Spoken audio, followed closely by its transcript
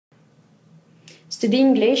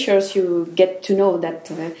studying glaciers, you get to know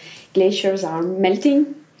that glaciers are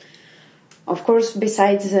melting. Of course,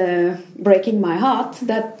 besides breaking my heart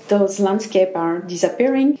that those landscapes are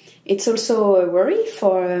disappearing, it's also a worry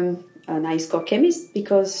for an ice core chemist,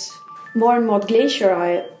 because more and more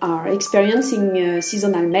glaciers are experiencing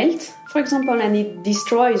seasonal melt, for example, and it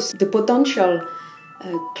destroys the potential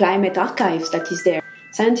climate archives that is there.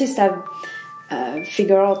 Scientists have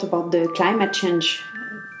figured out about the climate change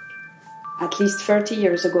at least 30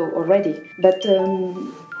 years ago already, but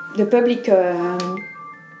the public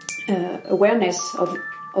awareness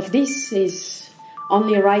of this is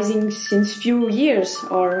only rising since few years,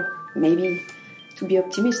 or maybe, to be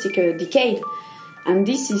optimistic, a decade. And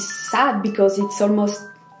this is sad, because it's almost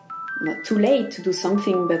not too late to do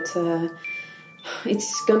something, but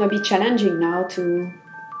it's gonna be challenging now to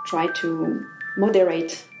try to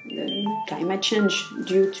moderate the climate change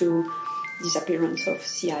due to disappearance of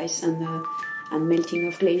sea ice and melting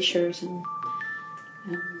of glaciers and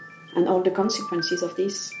all the consequences of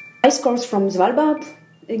this. Ice cores from Svalbard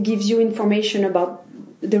gives you information about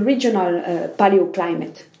the regional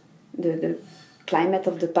paleoclimate, the climate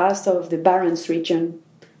of the past of the Barents region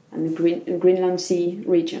and the Greenland Sea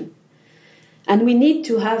region. And we need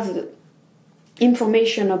to have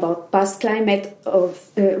information about past climate of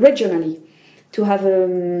regionally to have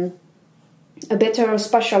a better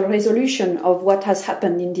spatial resolution of what has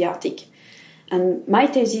happened in the Arctic. And my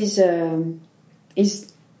thesis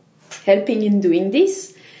is helping in doing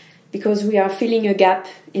this, because we are filling a gap,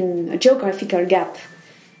 in a geographical gap,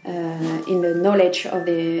 in the knowledge of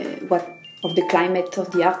the climate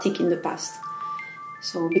of the Arctic in the past.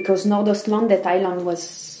 So, because Nordøstlandet Island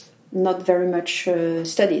was not very much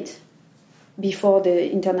studied before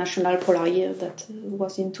the International Polar Year that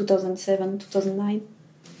was in 2007-2009.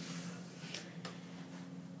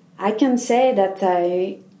 I can say that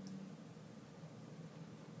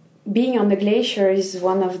being on the glacier is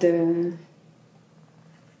one of the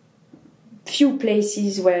few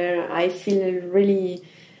places where I feel really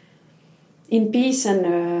in peace,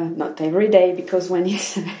 and not every day, because when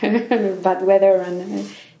it's bad weather and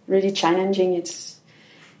really challenging,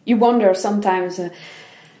 you wonder sometimes,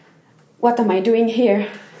 what am I doing here?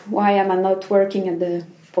 Why am I not working at the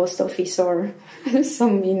post office or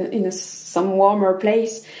some warmer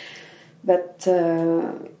place? But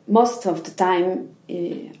most of the time,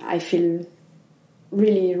 I feel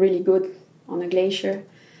really, really good on a glacier,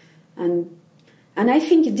 and I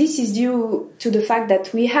think this is due to the fact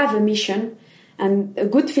that we have a mission. And a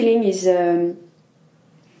good feeling is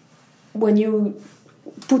when you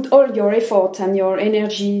put all your effort and your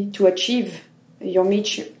energy to achieve your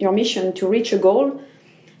mission, to reach a goal.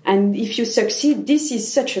 And if you succeed, this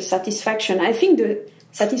is such a satisfaction. I think the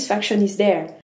satisfaction is there.